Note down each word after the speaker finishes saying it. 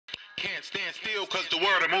Can't stand still because the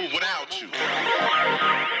world will move without you.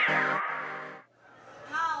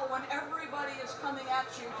 How, when everybody is coming at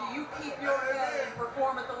you, do you keep your head and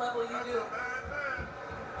perform at the level you do?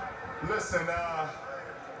 Listen,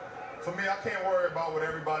 for me, I can't worry about what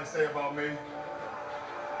everybody say about me.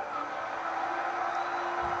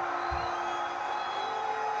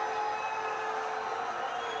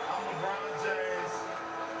 I'm LeBron James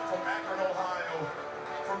from Akron, Ohio,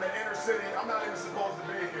 from the inner city. I'm not even supposed to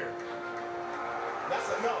be here. That's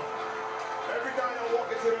enough. Every night I walk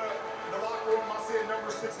into the locker room, I see a number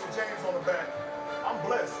 6 with James on the back. I'm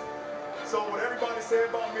blessed. So what everybody say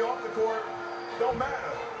about me off the court don't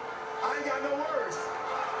matter. I ain't got no words.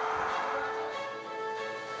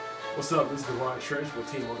 What's up? This is Deron Church with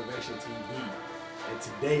Team Motivation TV. And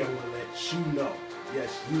today I'm going to let you know,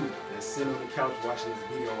 yes, you that sit on the couch watching this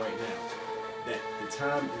video right now, that the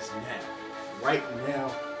time is now. Right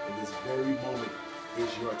now, in this very moment, is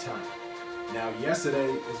your time. Now,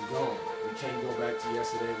 yesterday is gone. We can't go back to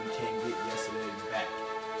yesterday. We can't get yesterday back.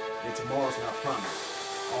 And tomorrow's not promised.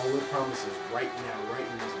 All we're promised is right now, right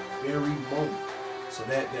in this very moment. So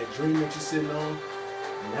that dream that you're sitting on,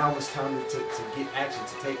 now it's time to get action,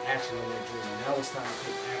 to take action on that dream. Now it's time to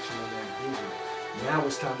take action on that vision. Now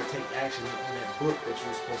it's time to take action on that book that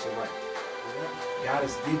you're supposed to write. God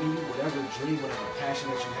is giving you whatever dream, whatever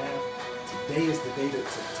passion that you have. Today is the day to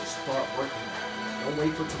start working on it. Don't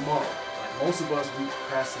wait for tomorrow. Like most of us, we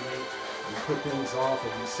procrastinate, we put things off,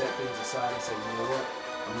 and we set things aside and say, you know what,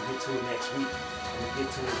 I'm going to get to it next week. I'm going to get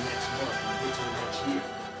to it next month. I'm going to get to it next year.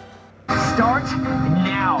 Start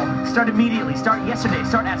now. Start immediately. Start yesterday.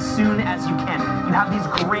 Start as soon as you can. You have these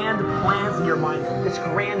grand plans in your mind, this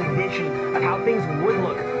grand vision of how things would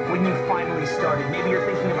look when you finally started. Maybe you're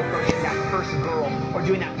thinking of approaching that first girl or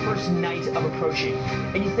doing that first night of approaching.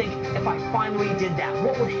 And you think, if I finally did that,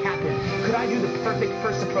 what would happen? Could I do the perfect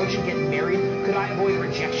first approach and get married? Could I avoid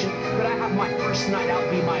rejection? Could I have my first night out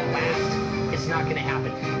be my last? It's not going to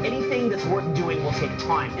happen. Anything that's worth doing will take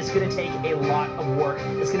time. It's going to take a lot of work.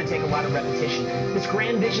 It's going to take a lot of repetition. This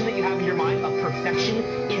grand vision that you have in your mind of perfection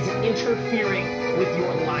is interfering with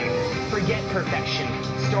your life. Forget perfection.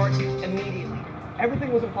 Start immediately.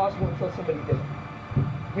 Everything was impossible until somebody did it.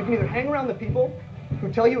 You can either hang around the people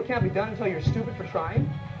who tell you it can't be done until you're stupid for trying,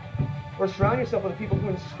 or surround yourself with the people who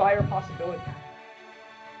inspire possibility.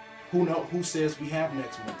 Who says we have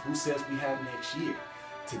next month? Who says we have next year?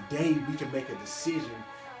 Today we can make a decision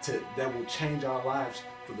that will change our lives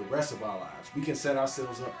for the rest of our lives. We can set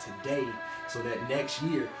ourselves up today so that next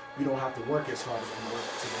year we don't have to work as hard as we work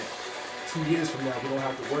today. 2 years from now we don't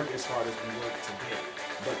have to work as hard as we work today.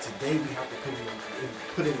 But today we have to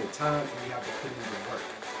put in the time and we have to put in the work.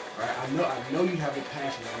 Right? I know you have a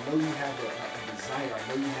passion. I know you have a desire. I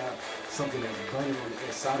know you have something that's burning on the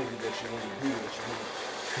inside of you that you want to do, that you want to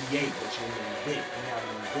create, that you want to invent. You have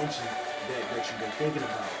an invention that you've been thinking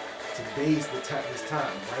about. Today's this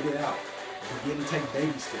time. Write it out. Begin to take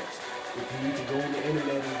baby steps. If you need to go on the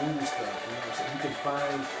internet and Google stuff, so you can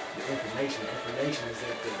find the information. Information is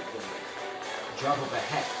at the drop of a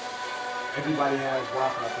hat. Everybody has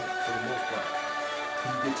Wi-Fi for the most part.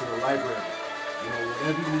 You get to the library.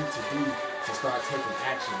 Whatever you need to do to start taking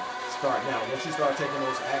action, start now. Once you start taking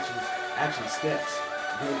those action steps,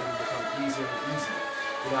 then it will become easier and easier.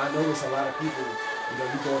 I notice a lot of people,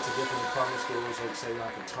 you go into different department stores, like say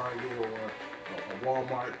like a Target or a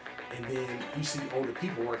Walmart, and then you see older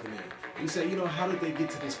people working there. You say, how did they get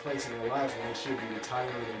to this place in their lives when they should be retiring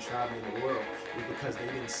and traveling the world? It's because they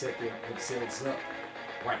didn't set themselves up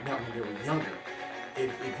right now when they were younger.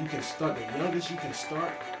 If you can start, the youngest you can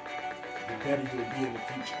start, the better you'll be in the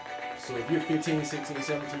future. So if you're 15, 16,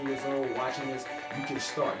 17 years old watching this, you can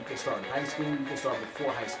start. You can start in high school, you can start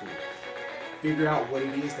before high school. Figure out what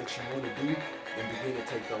it is that you want to do and begin to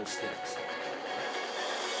take those steps.